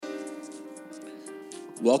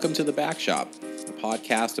Welcome to The Back Shop, a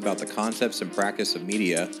podcast about the concepts and practice of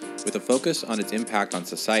media with a focus on its impact on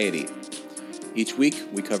society. Each week,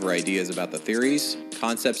 we cover ideas about the theories,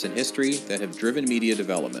 concepts, and history that have driven media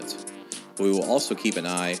development. We will also keep an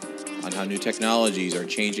eye on how new technologies are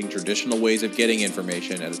changing traditional ways of getting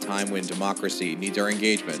information at a time when democracy needs our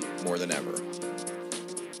engagement more than ever.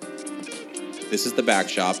 This is The Back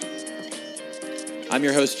Shop. I'm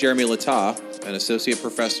your host, Jeremy Latah, an associate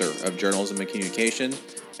professor of journalism and communication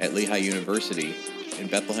at Lehigh University in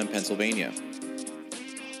Bethlehem, Pennsylvania.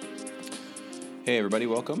 Hey everybody,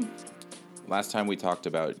 welcome. Last time we talked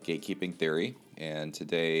about gatekeeping theory, and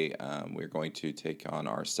today we're going to take on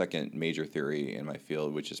our second major theory in my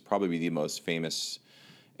field, which is probably the most famous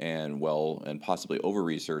and possibly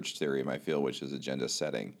over-researched theory in my field, which is agenda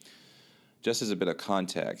setting. Just as a bit of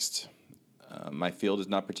context, my field is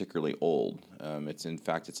not particularly old.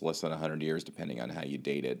 It's less than 100 years, depending on how you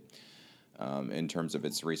date it, in terms of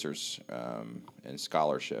its research and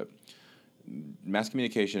scholarship. Mass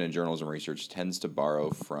communication and journalism research tends to borrow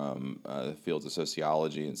from the fields of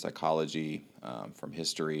sociology and psychology, from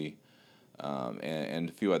history, and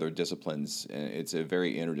a few other disciplines. It's a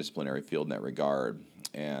very interdisciplinary field in that regard.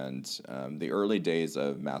 And the early days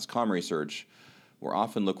of mass comm research were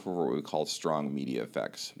often look for what we call strong media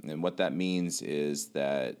effects. And what that means is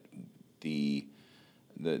that the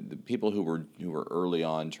people who were early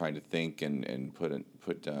on trying to think and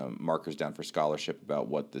put markers down for scholarship about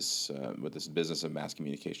what this business of mass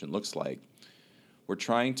communication looks like, were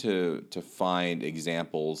trying to find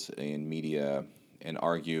examples in media and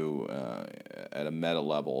argue at a meta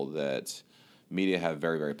level that media have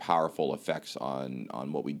very, very powerful effects on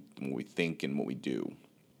what we think and what we do.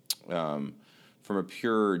 From a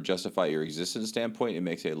pure justify your existence standpoint, it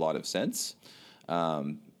makes a lot of sense.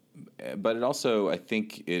 But it also, I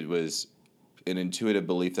think it was an intuitive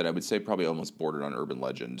belief that I would say probably almost bordered on urban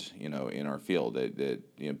legend, in our field,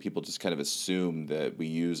 that people just kind of assume that we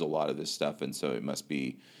use a lot of this stuff, and so it must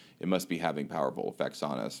be having powerful effects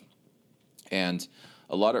on us. And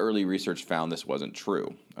a lot of early research found this wasn't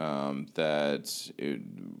true,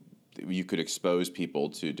 you could expose people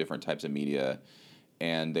to different types of media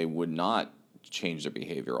and they would not change their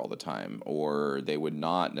behavior all the time, or they would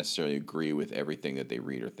not necessarily agree with everything that they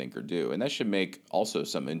read or think or do. And that should make also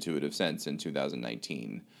some intuitive sense in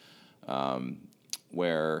 2019,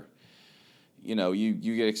 where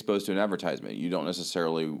you get exposed to an advertisement. You don't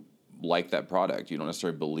necessarily like that product. You don't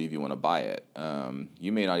necessarily believe you want to buy it.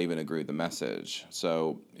 You may not even agree with the message.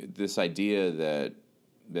 So this idea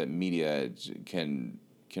that media can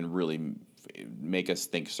really make us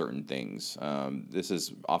think certain things. This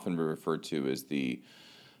is often referred to as the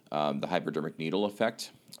hypodermic needle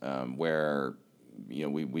effect, where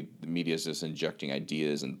the media is just injecting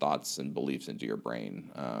ideas and thoughts and beliefs into your brain,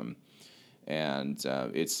 and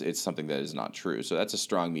it's something that is not true. So that's a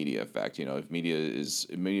strong media effect. If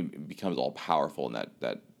media becomes all powerful in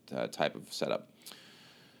that type of setup,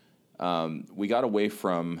 we got away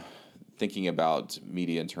from thinking about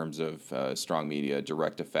media in terms of strong media,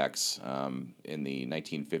 direct effects in the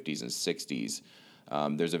 1950s and 60s.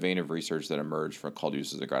 There's a vein of research that emerged called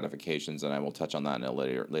uses of gratifications, and I will touch on that in a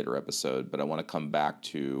later episode. But I want to come back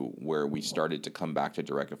to where we started to come back to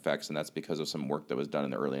direct effects, and that's because of some work that was done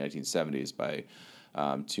in the early 1970s by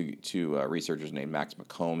two researchers named Max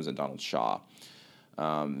McCombs and Donald Shaw.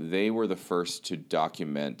 They were the first to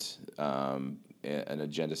document an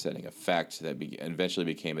agenda-setting effect that eventually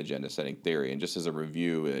became agenda-setting theory. And just as a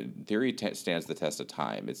review, theory stands the test of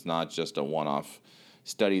time. It's not just a one-off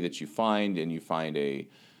study that you find and you find a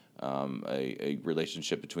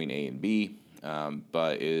relationship between A and B,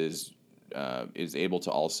 but is able to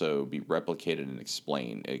also be replicated and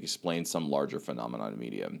explained. It explains some larger phenomenon in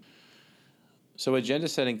media. So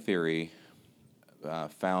agenda-setting theory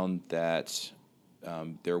found that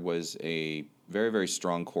there was a very, very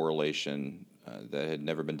strong correlation that had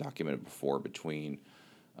never been documented before between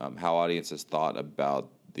how audiences thought about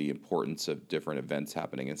the importance of different events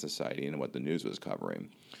happening in society and what the news was covering.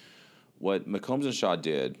 What McCombs and Shaw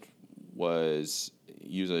did was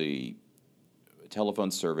use a telephone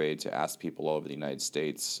survey to ask people all over the United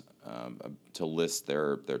States to list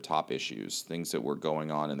their top issues, things that were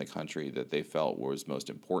going on in the country that they felt was most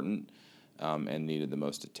important and needed the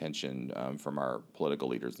most attention from our political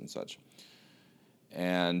leaders and such.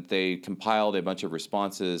 And they compiled a bunch of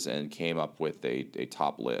responses and came up with a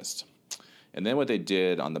top list. And then what they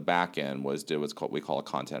did on the back end was what we call a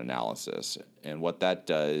content analysis. And what that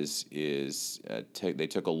does is they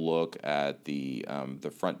took a look at the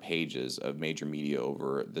front pages of major media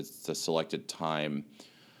over the selected time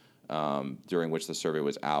during which the survey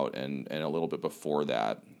was out and a little bit before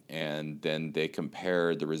that. and then they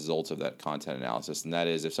compared the results of that content analysis. And that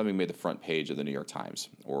is, if something made the front page of the New York Times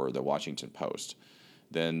or the Washington Post,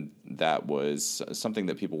 then that was something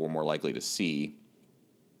that people were more likely to see.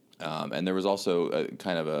 And there was also a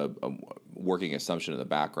kind of a working assumption in the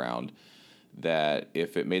background that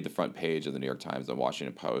if it made the front page of the New York Times, the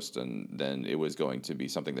Washington Post, and then it was going to be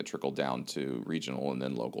something that trickled down to regional and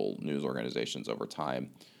then local news organizations over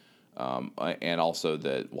time. And also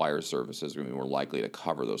that wire services were likely to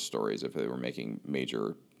cover those stories if they were making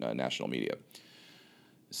major national media.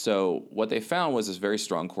 So what they found was this very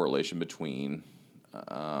strong correlation between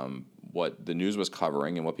what the news was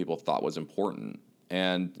covering and what people thought was important.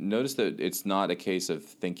 And notice that it's not a case of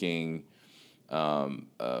thinking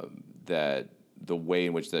that the way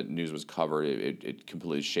in which that news was covered, it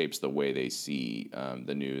completely shapes the way they see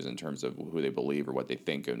the news in terms of who they believe or what they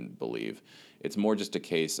think and believe. It's more just a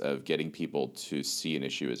case of getting people to see an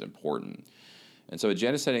issue as important. And so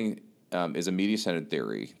agenda setting is a media-centered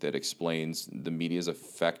theory that explains the media's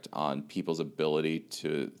effect on people's ability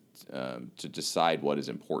to decide what is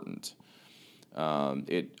important.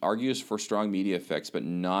 It argues for strong media effects, but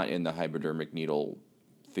not in the hypodermic needle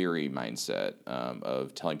theory mindset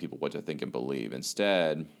of telling people what to think and believe.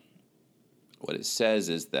 Instead, what it says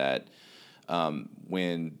is that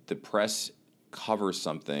when the press covers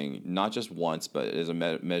something, not just once, but as a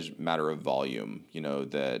matter of volume,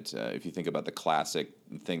 that if you think about the classic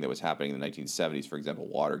thing that was happening in the 1970s, for example,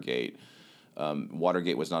 Watergate.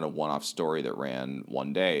 Watergate was not a one-off story that ran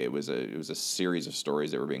one day. It was a series of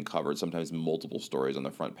stories that were being covered, sometimes multiple stories on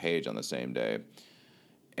the front page on the same day.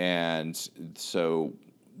 And so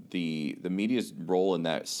the media's role in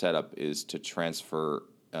that setup is to transfer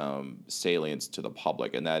salience to the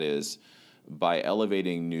public, and that is by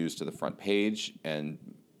elevating news to the front page and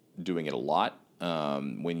doing it a lot.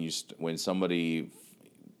 When somebody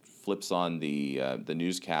flips on the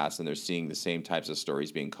newscast and they're seeing the same types of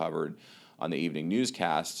stories being covered on the evening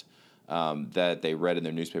newscast that they read in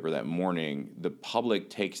their newspaper that morning, the public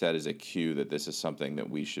takes that as a cue that this is something that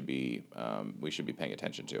we should be paying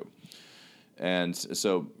attention to. And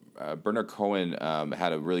so Bernard Cohen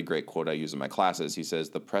had a really great quote I use in my classes. He says,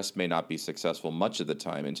 "The press may not be successful much of the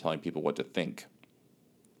time in telling people what to think,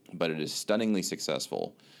 but it is stunningly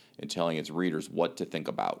successful in telling its readers what to think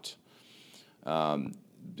about."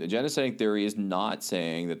 Agenda setting theory is not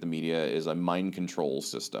saying that the media is a mind control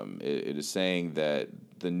system. It is saying that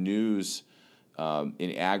the news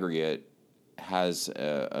in aggregate has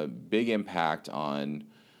a big impact on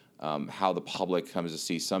how the public comes to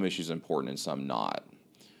see some issues important and some not.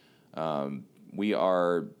 We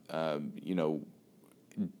are,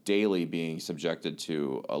 daily being subjected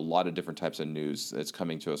to a lot of different types of news that's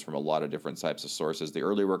coming to us from a lot of different types of sources. The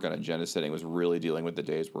early work on agenda setting was really dealing with the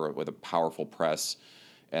days where with a powerful press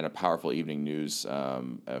and a powerful evening news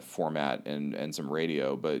format and some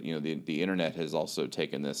radio. But the internet has also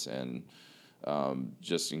taken this and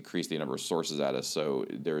just increased the number of sources at us. So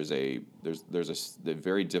there's a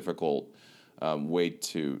very difficult way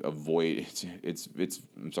to avoid it's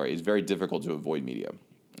very difficult to avoid media,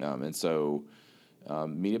 and so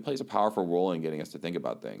media plays a powerful role in getting us to think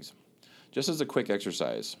about things. Just as a quick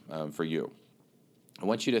exercise for you, I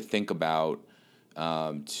want you to think about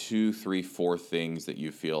 2, 3, 4 things that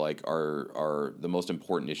you feel like are the most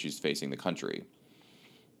important issues facing the country.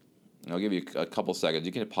 And I'll give you a couple seconds.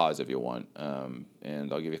 You can pause if you want,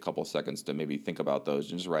 and I'll give you a couple seconds to maybe think about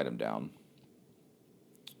those and just write them down.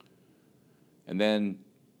 And then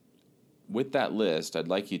with that list, I'd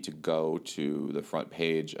like you to go to the front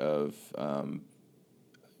page of,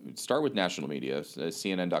 start with national media,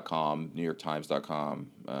 CNN.com, NewYorkTimes.com,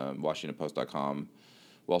 WashingtonPost.com,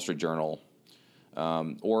 Wall Street Journal.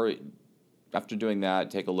 Or after doing that,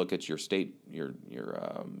 take a look at your state, your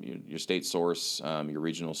state source, your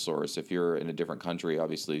regional source. If you're in a different country,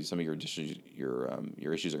 obviously some of your issues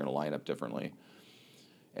are going to line up differently.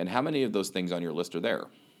 And how many of those things on your list are there?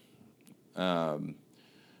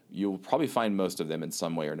 You'll probably find most of them in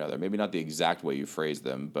some way or another. Maybe not the exact way you phrase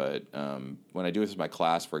them, but when I do this with my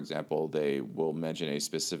class, for example, they will mention a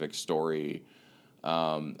specific story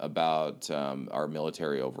about our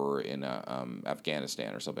military over in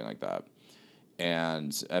Afghanistan or something like that.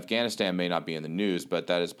 And Afghanistan may not be in the news, but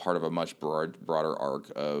that is part of a much broader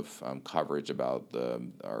arc of coverage about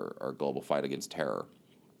our global fight against terror.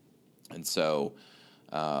 And so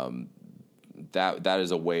that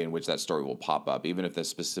is a way in which that story will pop up, even if the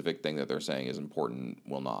specific thing that they're saying is important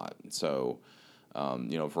will not. So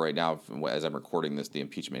For right now, as I'm recording this, the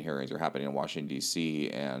impeachment hearings are happening in Washington, D.C.,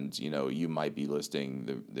 and, you might be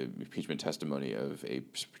listing the impeachment testimony of a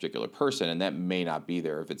particular person, and that may not be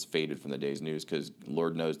there if it's faded from the day's news, because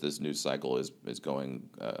Lord knows this news cycle is going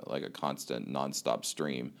like a constant, nonstop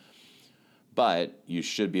stream. But you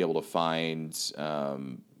should be able to find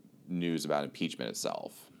news about impeachment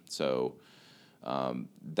itself. So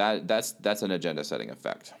that's an agenda-setting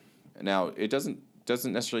effect. Now, it doesn't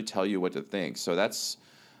necessarily tell you what to think. So that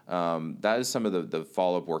is some of the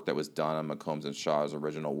follow-up work that was done on McCombs and Shaw's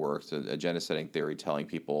original work, so agenda-setting theory, telling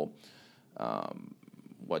people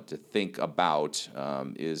what to think about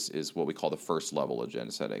is what we call the first level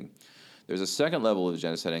agenda setting. There's a second level of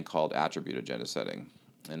agenda setting called attribute agenda setting.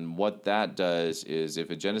 And what that does is,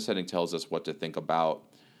 if agenda setting tells us what to think about,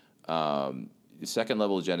 the second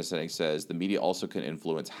level agenda setting says the media also can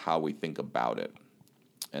influence how we think about it.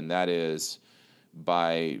 And that is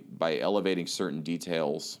by elevating certain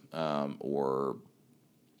details or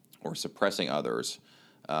suppressing others,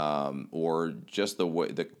 or just the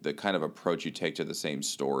way the kind of approach you take to the same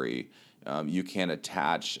story, you can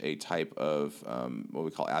attach a type of what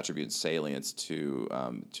we call attribute salience to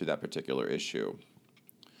that particular issue.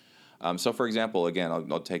 So, for example, again,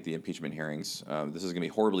 I'll take the impeachment hearings. This is going to be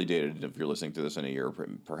horribly dated if you're listening to this in a year,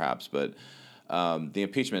 perhaps, but the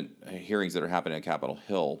impeachment hearings that are happening at Capitol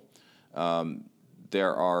Hill,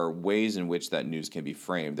 there are ways in which that news can be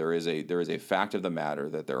framed. There is a fact of the matter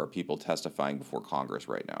that there are people testifying before Congress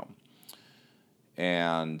right now,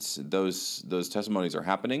 and those testimonies are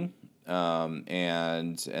happening,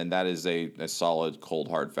 and that is a solid, cold,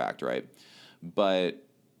 hard fact, right? But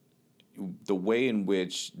the way in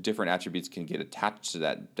which different attributes can get attached to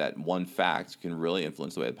that one fact can really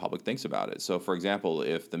influence the way the public thinks about it. So, for example,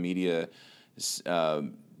 if the media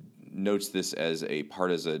notes this as a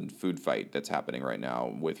partisan food fight that's happening right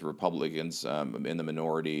now, with Republicans in the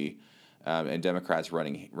minority and Democrats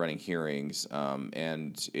running hearings,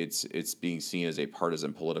 and it's being seen as a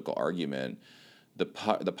partisan political argument, the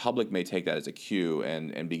public may take that as a cue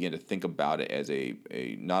and begin to think about it as a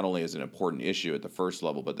not only as an important issue at the first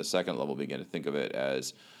level, but the second level begin to think of it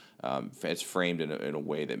as it's framed in a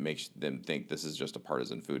way that makes them think this is just a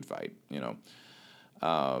partisan food fight.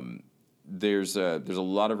 There's a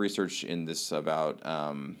lot of research in this about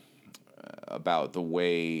the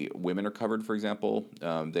way women are covered. For example,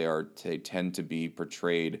 they tend to be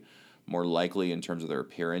portrayed more likely in terms of their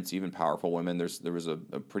appearance, even powerful women. There was a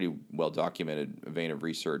pretty well documented vein of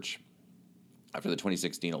research after the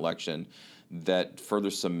 2016 election that further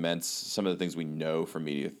cements some of the things we know from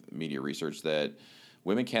media research, that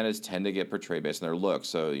women candidates tend to get portrayed based on their looks.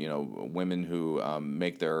 So, women who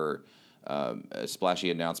make their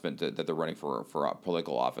splashy announcement that they're running for a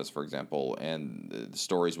political office, for example, and the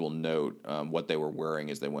stories will note what they were wearing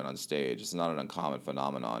as they went on stage. It's not an uncommon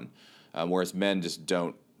phenomenon, whereas men just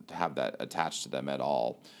don't have that attached to them at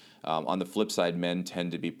all. On the flip side, men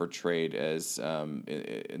tend to be portrayed as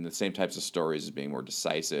in the same types of stories as being more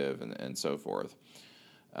decisive and so forth.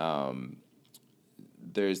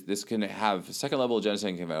 This can have second level agenda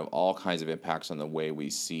setting can have all kinds of impacts on the way we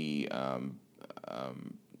see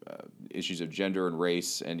issues of gender and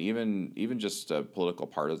race, and even just political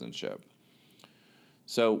partisanship.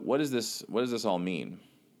 So what does this all mean?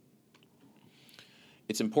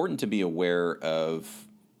 It's important to be aware of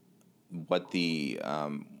what the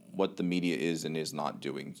media is and is not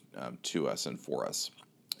doing to us and for us.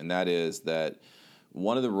 And that is that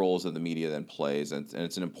one of the roles that the media then plays, and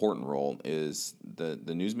it's an important role, is the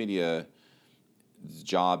news media's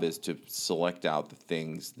job is to select out the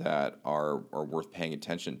things that are worth paying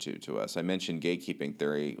attention to us. I mentioned gatekeeping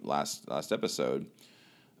theory last episode,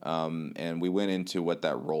 and we went into what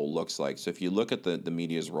that role looks like. So if you look at the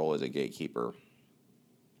media's role as a gatekeeper,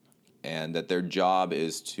 and that their job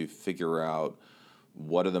is to figure out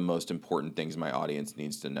what are the most important things my audience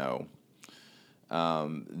needs to know,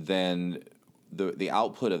 then the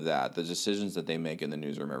output of that, the decisions that they make in the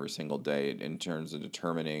newsroom every single day in terms of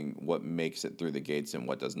determining what makes it through the gates and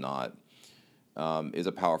what does not, is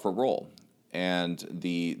a powerful role. And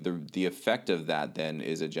the effect of that then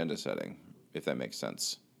is agenda setting, if that makes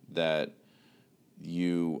sense. That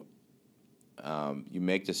you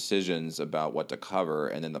make decisions about what to cover,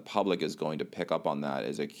 and then the public is going to pick up on that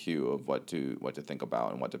as a cue of what to think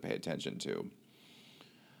about and what to pay attention to.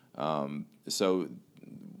 So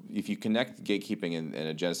if you connect gatekeeping and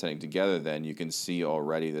agenda setting together, then you can see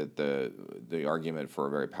already that the argument for a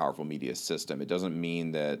very powerful media system. It doesn't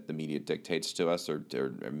mean that the media dictates to us or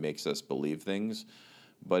makes us believe things,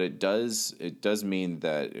 but it does mean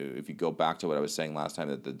that if you go back to what I was saying last time,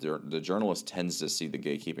 that the journalist tends to see the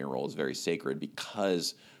gatekeeping role as very sacred,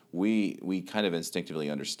 because we kind of instinctively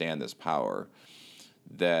understand this power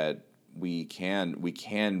that we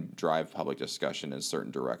can drive public discussion in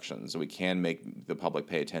certain directions. We can make the public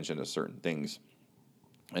pay attention to certain things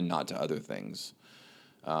and not to other things,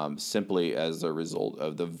 simply as a result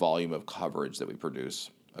of the volume of coverage that we produce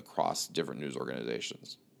across different news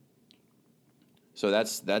organizations. So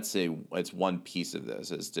it's one piece of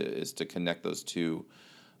this is to connect those two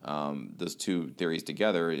theories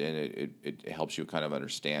together, and it helps you kind of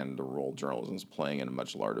understand the role journalism is playing in a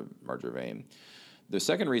much larger vein. The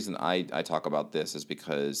second reason I talk about this is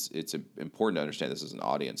because it's important to understand this as an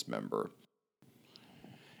audience member.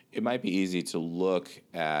 It might be easy to look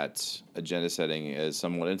at agenda setting as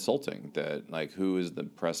somewhat insulting, that like, who is the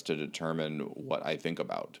press to determine what I think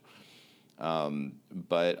about?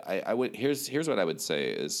 But I would here's what I would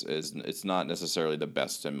say is it's not necessarily the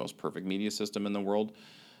best and most perfect media system in the world,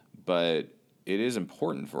 but it is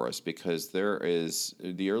important for us because there is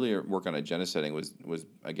the earlier work on agenda setting was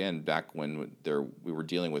again back when we were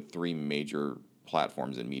dealing with three major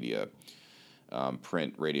platforms in media,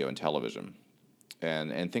 print, radio, and television.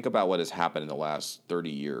 And think about what has happened in the last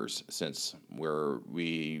 30 years since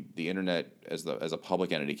the internet as a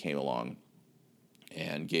public entity came along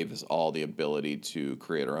and gave us all the ability to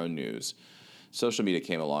create our own news. Social media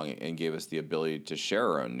came along and gave us the ability to share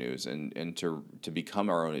our own news and to become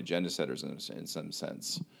our own agenda setters in some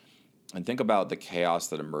sense. And think about the chaos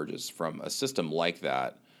that emerges from a system like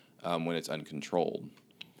that when it's uncontrolled.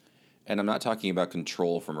 And I'm not talking about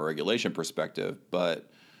control from a regulation perspective, but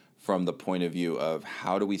from the point of view of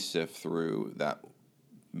how do we sift through that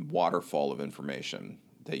waterfall of information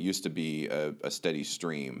that used to be a steady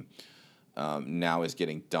stream, now is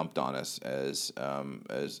getting dumped on us as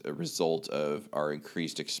a result of our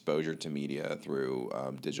increased exposure to media through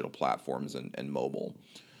digital platforms and mobile.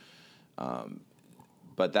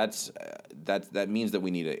 But that means that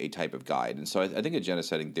we need a type of guide, and so I think agenda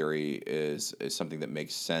setting theory is something that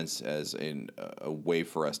makes sense as in a way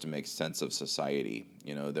for us to make sense of society.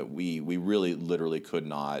 You know, that we really literally could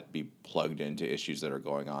not be plugged into issues that are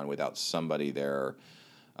going on without somebody there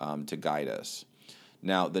to guide us.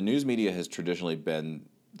 Now, the news media has traditionally been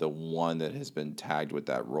the one that has been tagged with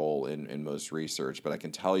that role in most research, but I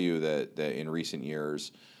can tell you that in recent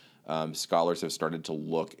years, scholars have started to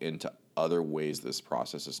look into other ways this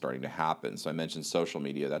process is starting to happen. So I mentioned social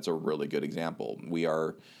media. That's a really good example. We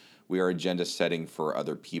are agenda setting for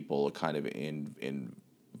other people kind of in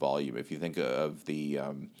volume. If you think of the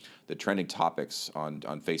trending topics on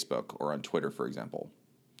Facebook or on Twitter, for example,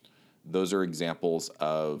 those are examples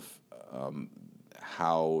of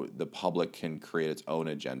how the public can create its own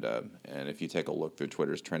agenda. And if you take a look through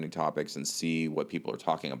Twitter's trending topics and see what people are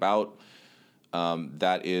talking about,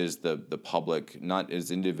 that is the public, not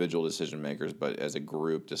as individual decision makers, but as a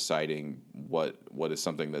group deciding what is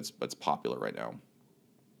something that's popular right now.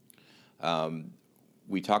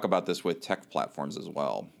 We talk about this with tech platforms as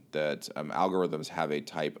well, that algorithms have a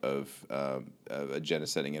type of agenda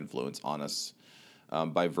setting influence on us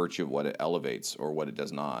by virtue of what it elevates or what it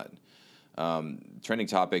does not. Trending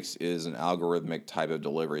topics is an algorithmic type of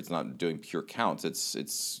delivery. It's not doing pure counts.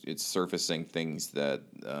 It's surfacing things that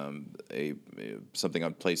something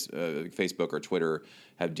on Facebook or Twitter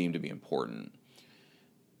have deemed to be important.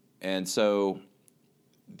 And so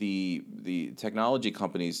the technology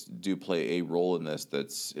companies do play a role in this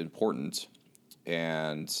that's important,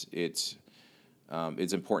 and it's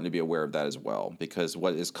important to be aware of that as well, because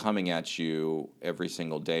what is coming at you every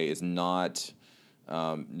single day is not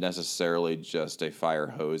necessarily just a fire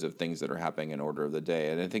hose of things that are happening in order of the day.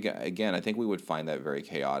 And I think we would find that very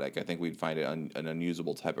chaotic. I think we'd find it an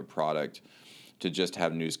unusable type of product to just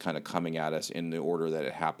have news kind of coming at us in the order that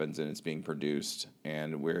it happens and it's being produced,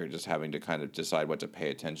 and we're just having to kind of decide what to pay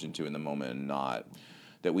attention to in the moment and not.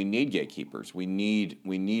 That we need gatekeepers. We need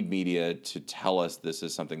media to tell us this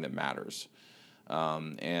is something that matters,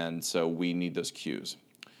 and so we need those cues.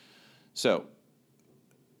 So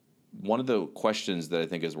one of the questions that I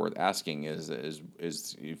think is worth asking is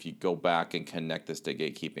if you go back and connect this to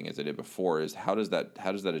gatekeeping as I did before, is how does that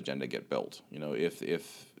agenda get built? You know, if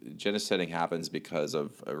agenda setting happens because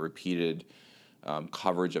of a repeated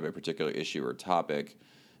coverage of a particular issue or topic,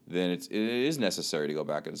 then it is necessary to go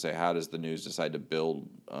back and say, how does the news decide to build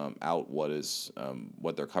out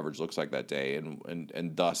what their coverage looks like that day,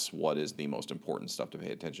 and thus what is the most important stuff to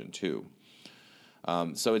pay attention to.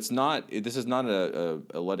 So this is not a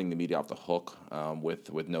letting the media off the hook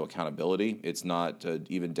with no accountability. It's not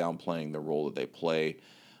even downplaying the role that they play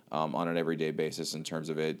on an everyday basis in terms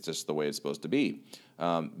of it's just the way it's supposed to be.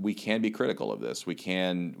 We can be critical of this. We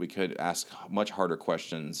could ask much harder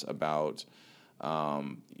questions about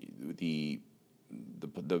the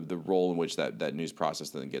the role in which that news process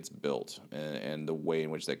then gets built, and the way in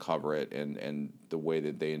which they cover it, and the way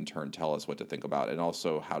that they in turn tell us what to think about, and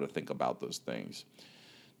also how to think about those things.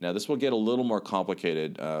 Now, this will get a little more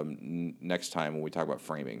complicated next time when we talk about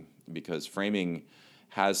framing, because framing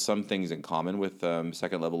has some things in common with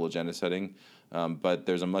second level agenda setting, but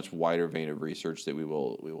there's a much wider vein of research that we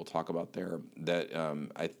will talk about there that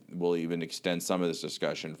I will even extend some of this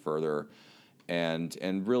discussion further, and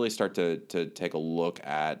really start to take a look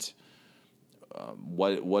at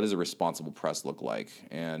what does a responsible press look like,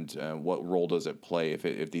 and what role does it play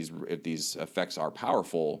if these effects are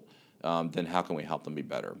powerful, then how can we help them be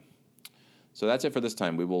better? So that's it for this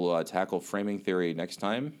time. We will tackle framing theory next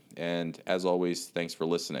time, and as always, thanks for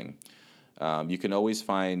listening. You can always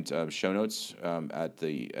find show notes at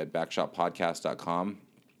backshoppodcast.com.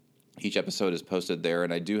 Each episode is posted there,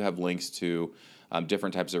 and I do have links to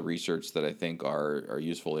different types of research that I think are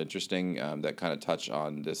useful, interesting, that kind of touch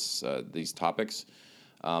on these topics.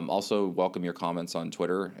 Also, welcome your comments on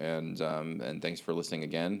Twitter, and thanks for listening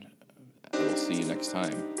again. I will see you next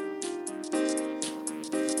time.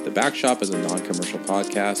 The Back Shop is a non-commercial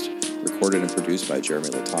podcast recorded and produced by Jeremy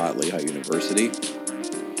Latta at Lehigh University.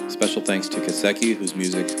 Special thanks to Kaseki, whose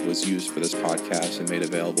music was used for this podcast and made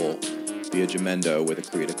available via Jamendo with a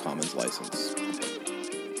Creative Commons license.